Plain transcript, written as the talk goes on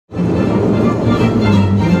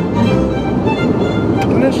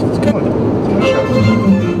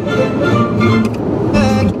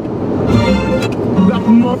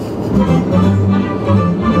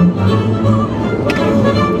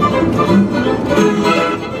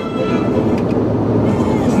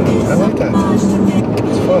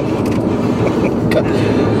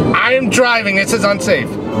driving. This is unsafe.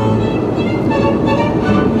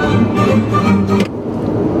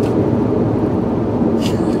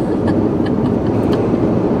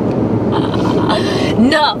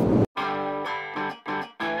 No.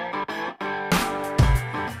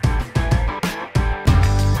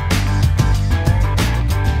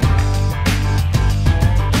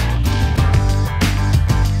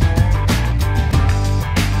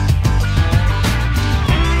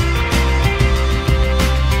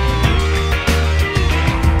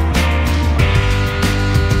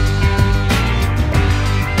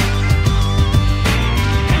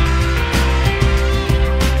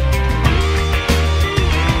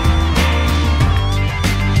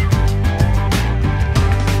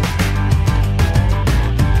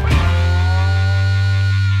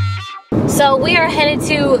 So we are headed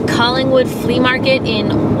to Collingwood Flea Market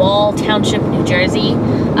in Wall Township, New Jersey.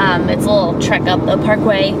 It's a little trek up the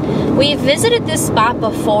parkway. We visited this spot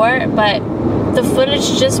before, but the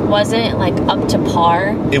footage just wasn't like up to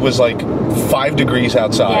par. It was like 5 degrees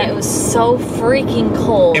outside. Yeah, it was so freaking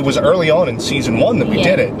cold. It was early on in season 1 that we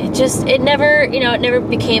did it. It never, it never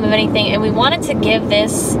became of anything. And we wanted to give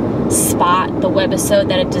this spot the webisode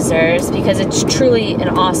that it deserves because it's truly an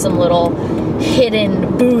awesome little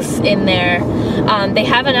hidden booth in there. They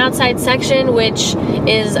have an outside section, which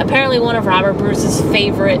is apparently one of Robert Bruce's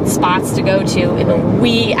favorite spots to go to in the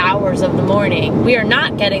wee hours of the morning. We are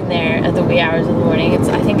not getting there at the wee hours of the morning.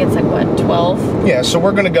 I think it's like, what, 12? Yeah, so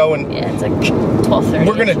we're going to go and... Yeah, it's like 12:30.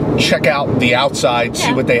 We're going to check out the outside,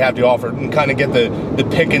 see what they have to offer, and kind of get the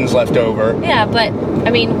pickings left over. Yeah, but,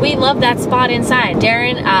 I mean, we love that spot inside.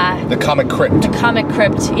 Darren... the Comic Crypt. The Comic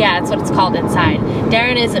Crypt, yeah, that's what it's called inside.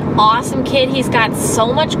 Darren is an awesome kid. He's got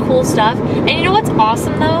so much cool stuff. And you know what's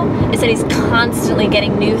awesome, though? Is that he's constantly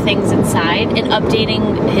getting new things inside and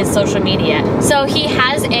updating his social media. So he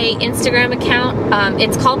has a Instagram account.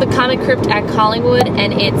 It's called the Comic Crypt at Collingwood,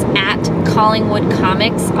 and it's at Collingwood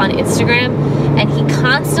Comics on Instagram. And he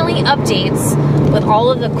constantly updates with all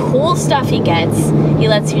of the cool stuff he gets. He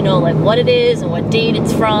lets you know like what it is and what date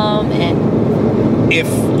it's from. And if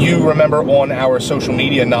you remember on our social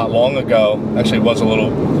media not long ago, actually it was a little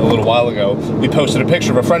while ago, we posted a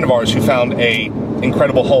picture of a friend of ours who found a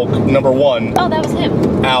Incredible Hulk #1. Oh, that was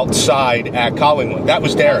him. Outside at Collingwood. That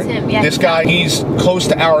was Darren. That was him, yeah. This guy, he's close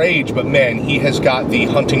to our age, but man, he has got the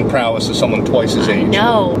hunting prowess of someone twice his age. I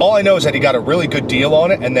know. All I know is that he got a really good deal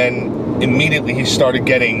on it, and then immediately he started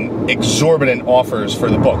getting exorbitant offers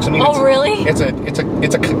for the books. I mean, really? It's a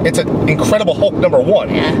Incredible Hulk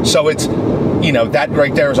 #1. Yeah. So it's, that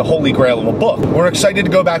right there is a holy grail of a book. We're excited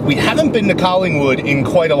to go back. We haven't been to Collingwood in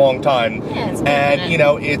quite a long time. Yeah, it's been a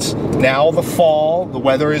minute. It's now the fall. The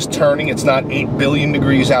weather is turning. It's not 8 billion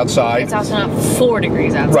degrees outside. It's also not 4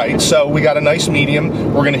 degrees outside. Right. So we got a nice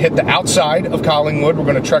medium. We're going to hit the outside of Collingwood. We're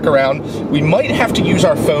going to trek around. We might have to use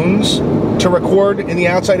our phones to record in the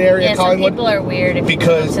outside area of Collingwood. Some people are weird if you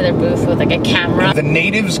go to their booth with like a camera. The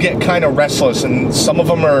natives get kind of restless, and some of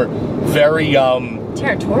them are very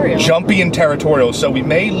territorial, jumpy and territorial. So we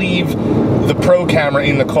may leave the pro camera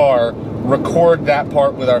in the car, record that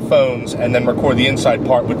part with our phones, and then record the inside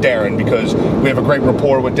part with Darren, because we have a great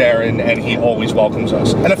rapport with Darren and he always welcomes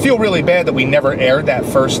us. And I feel really bad that we never aired that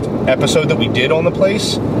first episode that we did on the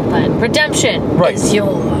place. But redemption is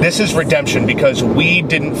yours. This is redemption, because we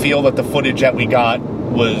didn't feel that the footage that we got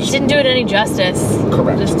didn't do it any justice.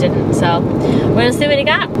 Correct. Just didn't. So we're gonna see what he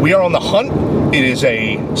got. We are on the hunt. It is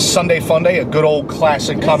a Sunday fun day, a good old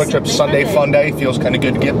classic Comic Crypt Sunday fun day. Feels kind of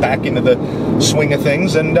good to get back into the swing of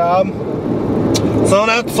things, and so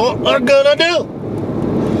that's what we're gonna do.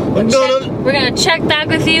 We're gonna check back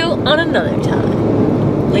with you on another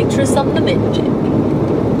time. Later on the magic.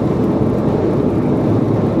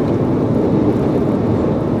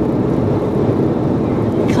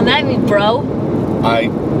 Come at me, bro.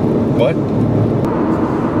 What? I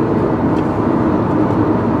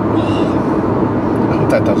hope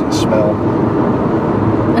that doesn't smell.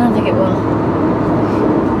 I don't think it will.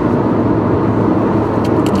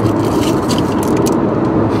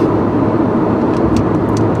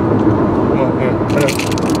 Well, yeah,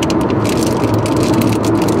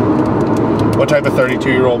 what type of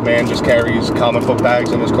 32-year-old man just carries comic book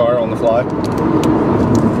bags in his car on the fly?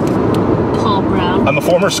 I'm a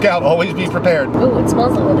former scout. Always be prepared. Ooh, it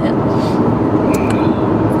smells a little bit.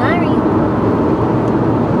 Sorry.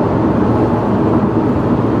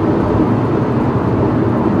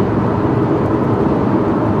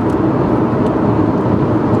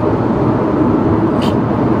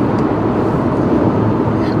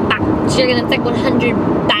 Batch. You're gonna take 100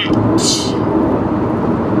 batch.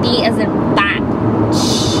 B as in batch.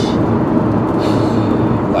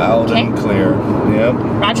 Wow. Loud and clear. Yep.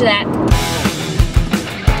 Roger that.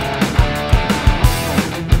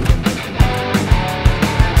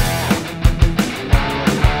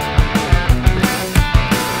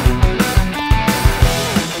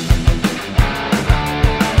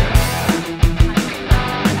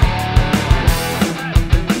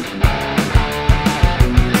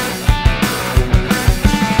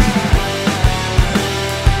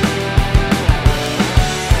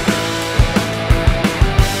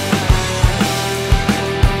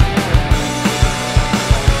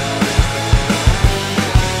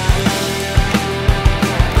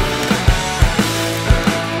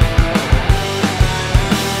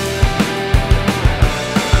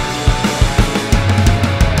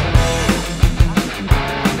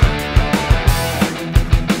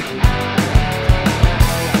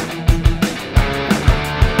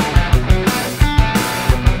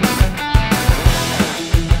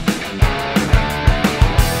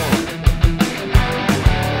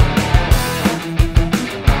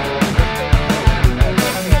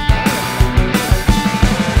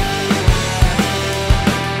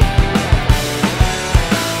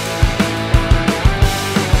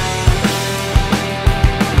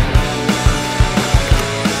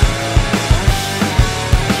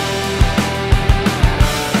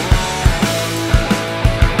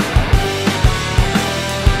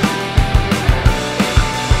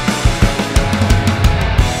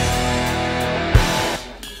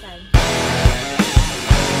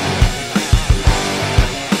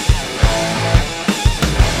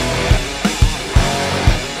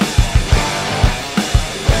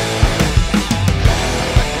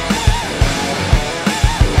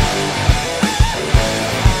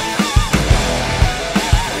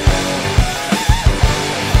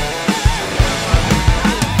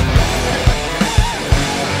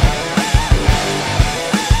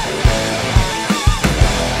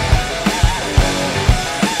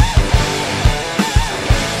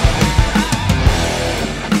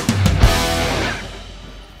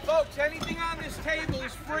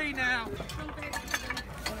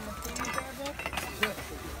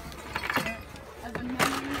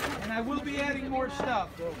 And I will be adding more stuff.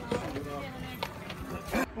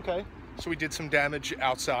 Okay, so we did some damage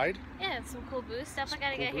outside. Yeah, some cool boost stuff. I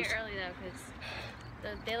gotta get here early though,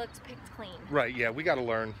 because they looked picked clean. Right, yeah, we gotta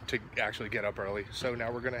learn to actually get up early. So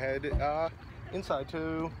now we're gonna head inside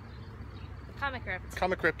to Comic Crypt.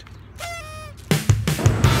 Comic Crypt.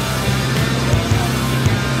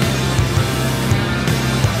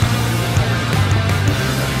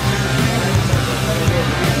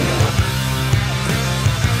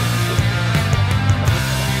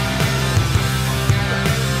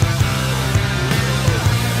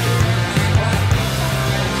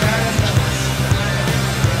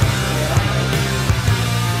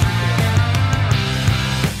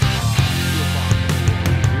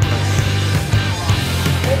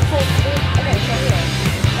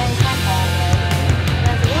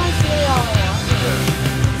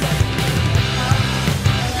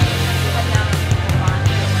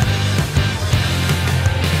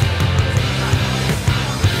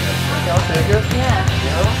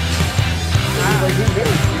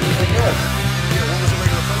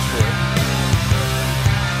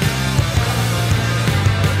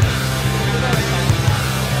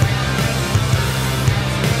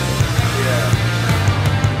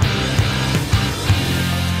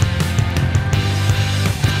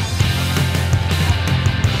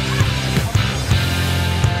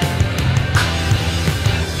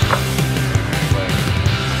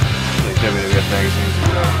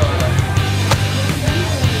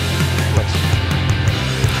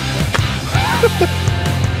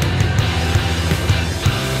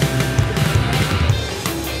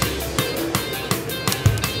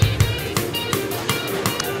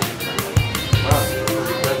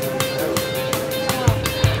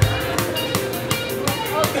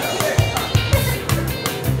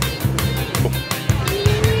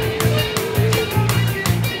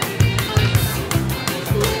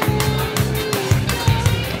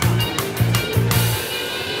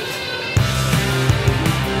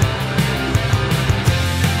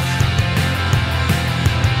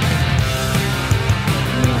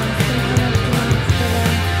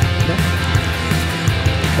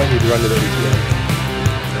 Need to run to the ATM.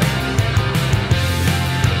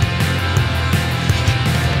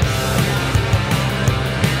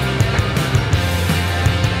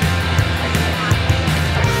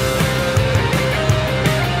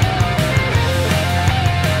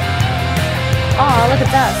 Oh, look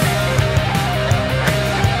at that.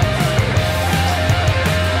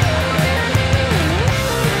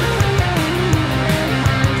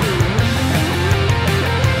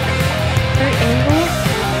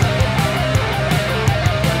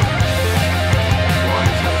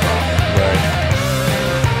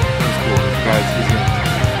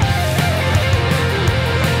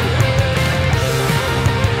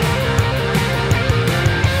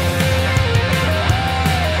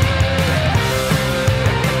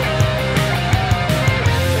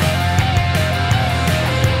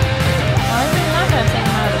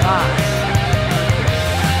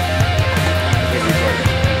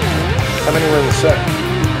 say?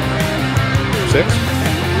 6?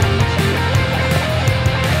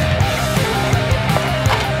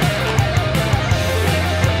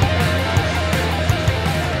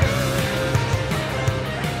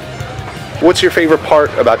 What's your favorite part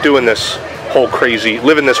about doing this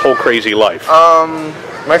living this whole crazy life?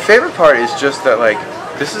 My favorite part is just that, like,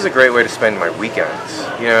 this is a great way to spend my weekends.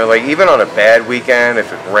 You know, like, even on a bad weekend,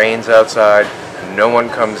 if it rains outside, no one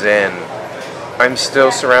comes in, I'm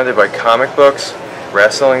still surrounded by comic books,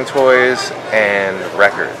 wrestling toys, and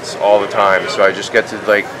records all the time. So I just get to,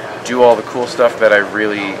 like, do all the cool stuff that I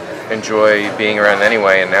really enjoy being around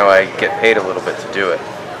anyway, and now I get paid a little bit to do it.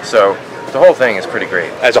 So the whole thing is pretty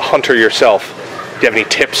great. As a hunter yourself, do you have any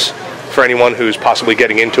tips for anyone who's possibly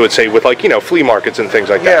getting into it, say with, like, you know, flea markets and things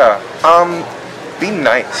like that? Yeah, be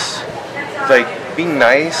nice. Like, be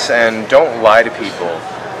nice and don't lie to people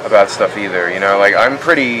about stuff either, you know? Like, I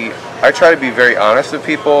try to be very honest with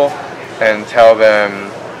people and tell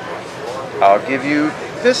them, I'll give you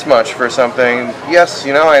this much for something. Yes,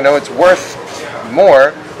 you know, I know it's worth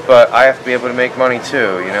more, but I have to be able to make money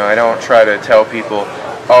too, you know? I don't try to tell people,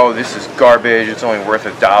 oh, this is garbage, it's only worth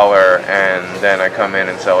 $1, and then I come in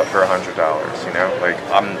and sell it for $100, you know? Like,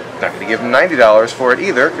 I'm not going to give them $90 for it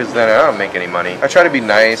either, because then I don't make any money. I try to be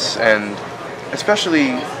nice, and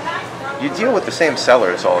especially, you deal with the same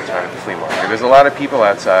sellers all the time at the flea market. There's a lot of people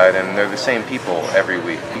outside, and they're the same people every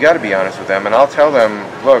week. You got to be honest with them, and I'll tell them,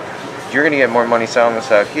 look, you're going to get more money selling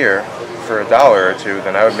this out here for $1 or $2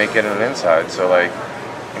 than I would make it on the inside, so, like,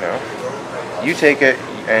 you know, you take it,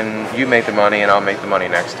 and you make the money, and I'll make the money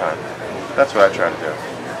next time. That's what I try to do.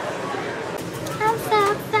 I'm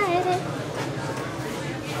so excited.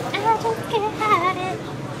 I just can't hide it.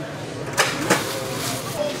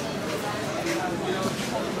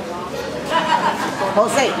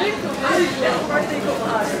 Jose.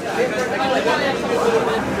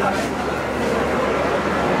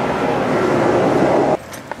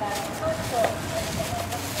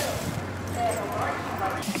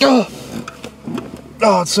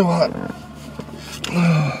 Oh, it's so hot.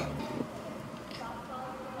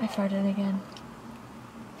 I farted again.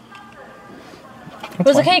 It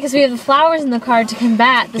was okay because we have the flowers in the car to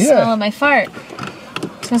combat the smell of my fart.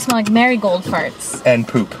 It's gonna smell like marigold farts. And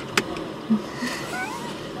poop.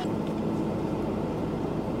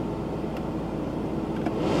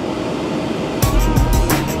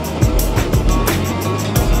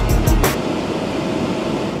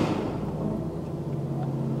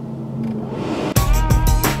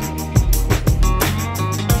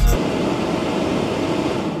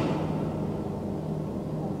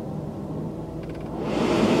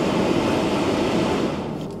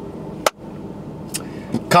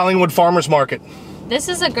 Collingwood Farmers Market. This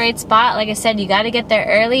is a great spot. Like I said, you got to get there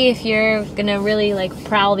early if you're gonna really like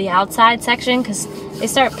prowl the outside section, because they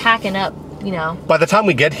start packing up, you know. By the time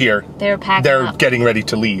we get here, they're getting ready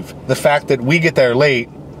to leave. The fact that we get there late,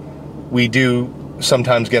 we do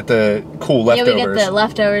sometimes get the cool leftovers. Yeah, we get the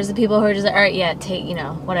leftovers. The people who are just like, all right, yeah, take, you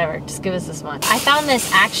know, whatever, just give us this much. I found this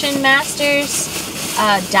Action Masters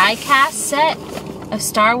die-cast set of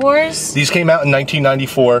Star Wars. These came out in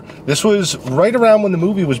 1994. This was right around when the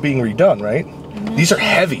movie was being redone, right? These are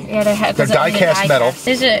heavy. Yeah, they're heavy. They're die-cast metal.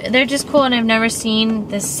 They're just cool, and I've never seen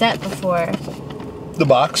this set before. The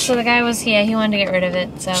box? So the guy was, he wanted to get rid of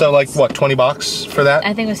it. So like, what, 20 bucks for that?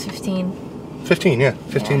 I think it was 15. 15, yeah.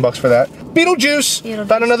 15 bucks for that. Beetlejuice!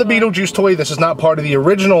 Found another Beetlejuice toy. This is not part of the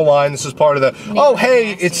original line. This is part of the, oh,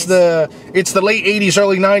 hey, it's the late 80s,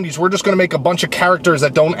 early 90s. We're just going to make a bunch of characters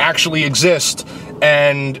that don't actually exist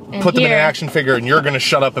and put them in an action figure, and you're going to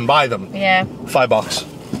shut up and buy them. Yeah. $5.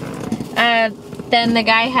 Then the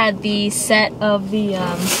guy had the set of the,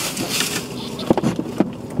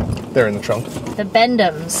 they're in the trunk. The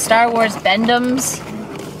Bendums. Star Wars Bendums.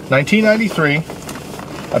 1993.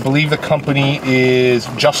 I believe the company is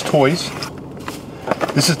Just Toys.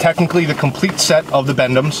 This is technically the complete set of the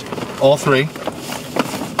Bendums, all three.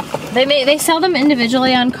 They sell them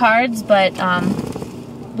individually on cards, but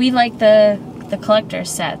we like the collector's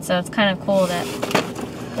set, so it's kind of cool that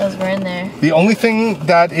those were in there. The only thing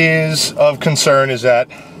that is of concern is that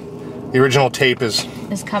the original tape is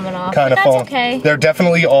coming off. Kind of falling. Okay. They're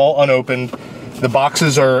definitely all unopened. The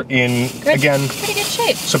boxes are in, again, pretty good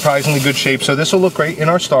shape. Surprisingly good shape. So this will look great in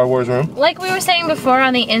our Star Wars room. Like we were saying before,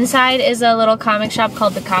 on the inside is a little comic shop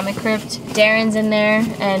called the Comic Crypt. Darren's in there,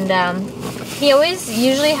 and he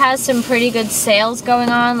usually has some pretty good sales going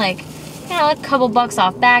on. Like you know, a couple bucks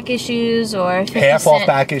off back issues, or 50 half cent, off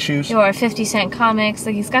back issues, or 50-cent comics.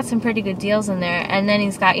 Like, he's got some pretty good deals in there. And then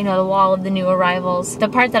he's got, you know, the wall of the new arrivals. The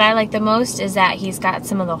part that I like the most is that he's got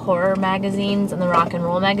some of the horror magazines and the rock and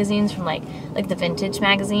roll magazines from like the vintage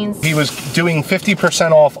magazines. He was doing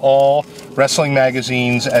 50% off all wrestling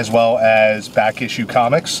magazines as well as back issue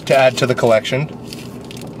comics to add to the collection.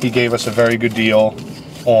 He gave us a very good deal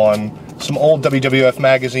on some old WWF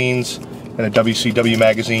magazines and the WCW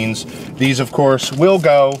magazines. These, of course, will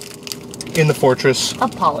go in the Fortress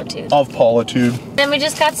of Politude. Then we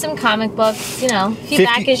just got some comic books, you know, a few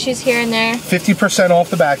back issues here and there. 50% off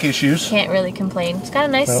the back issues. Can't really complain. It's got a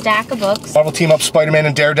nice stack of books. Marvel Team Up Spider-Man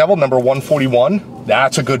and Daredevil, number 141.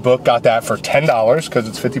 That's a good book. Got that for $10 because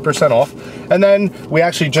it's 50% off. And then we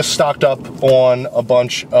actually just stocked up on a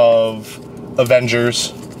bunch of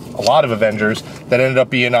Avengers, a lot of Avengers, that ended up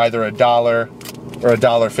being either $1 or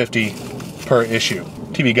 $1.50 per issue.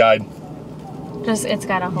 TV Guide. Just, it's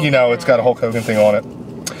got a whole, you know, it's got a Hulk Hogan thing on it.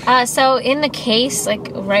 So in the case, like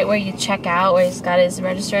right where you check out, where he's got his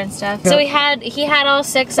register and stuff. So he had all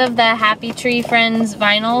 6 of the Happy Tree Friends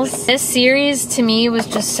vinyls. This series to me was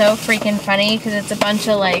just so freaking funny because it's a bunch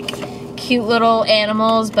of like cute little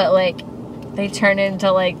animals, but like they turn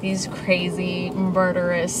into like these crazy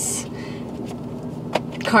murderous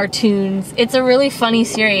cartoons. It's a really funny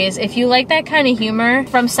series. If you like that kind of humor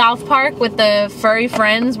from South Park with the furry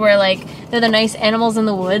friends where like they're the nice animals in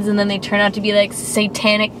the woods and then they turn out to be like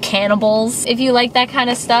satanic cannibals. If you like that kind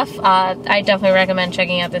of stuff, I definitely recommend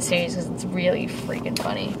checking out this series because it's really freaking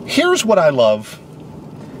funny. Here's what I love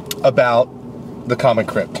about the Comic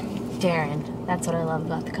Crypt. Darren. That's what I love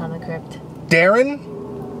about the Comic Crypt. Darren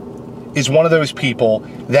is one of those people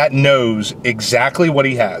that knows exactly what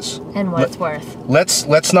he has. And what it's worth.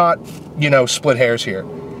 Let's not, you know, split hairs here.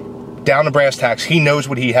 Down to brass tacks, he knows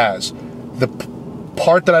what he has. The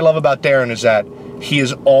part that I love about Darren is that he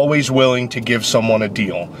is always willing to give someone a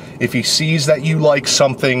deal. If he sees that you like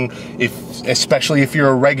something, especially if you're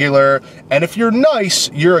a regular, and if you're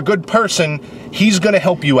nice, you're a good person, he's gonna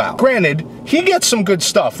help you out. Granted, he gets some good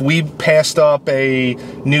stuff. We passed up a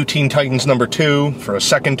New Teen Titans #2 for a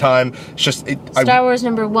second time. It's just Star Wars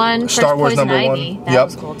 #1. Star Wars #1. That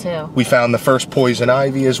was cool too. We found the first Poison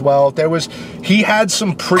Ivy as well. He had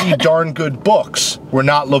some pretty darn good books. We're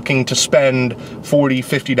not looking to spend $40,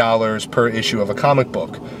 $50 per issue of a comic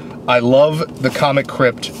book. I love the Comic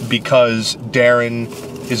Crypt because Darren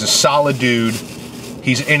is a solid dude.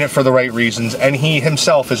 He's in it for the right reasons, and he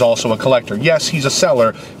himself is also a collector. Yes, he's a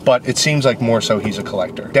seller, but it seems like more so he's a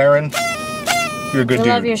collector. Darren, you're a good dude.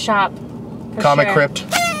 I love your shop. Comic Crypt.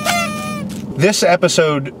 This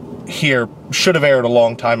episode here should have aired a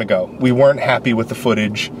long time ago. We weren't happy with the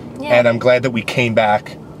footage, and I'm glad that we came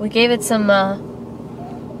back. We gave it some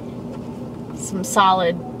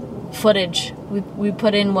solid footage. We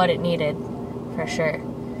put in what it needed, for sure.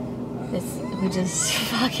 We just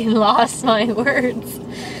fucking lost my words.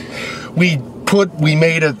 We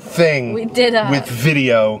made a thing. We did with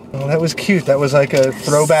video. Oh, that was cute. That was like a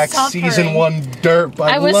throwback season 1 derp.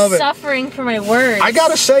 I love it. I was suffering for my words. I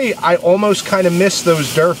gotta say, I almost kind of miss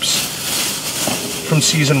those derps from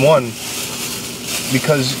season 1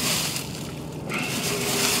 because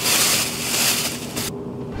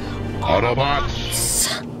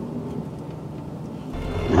Autobots,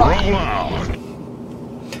 roll out.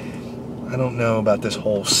 I don't know about this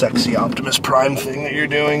whole sexy Optimus Prime thing that you're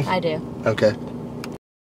doing. I do. Okay.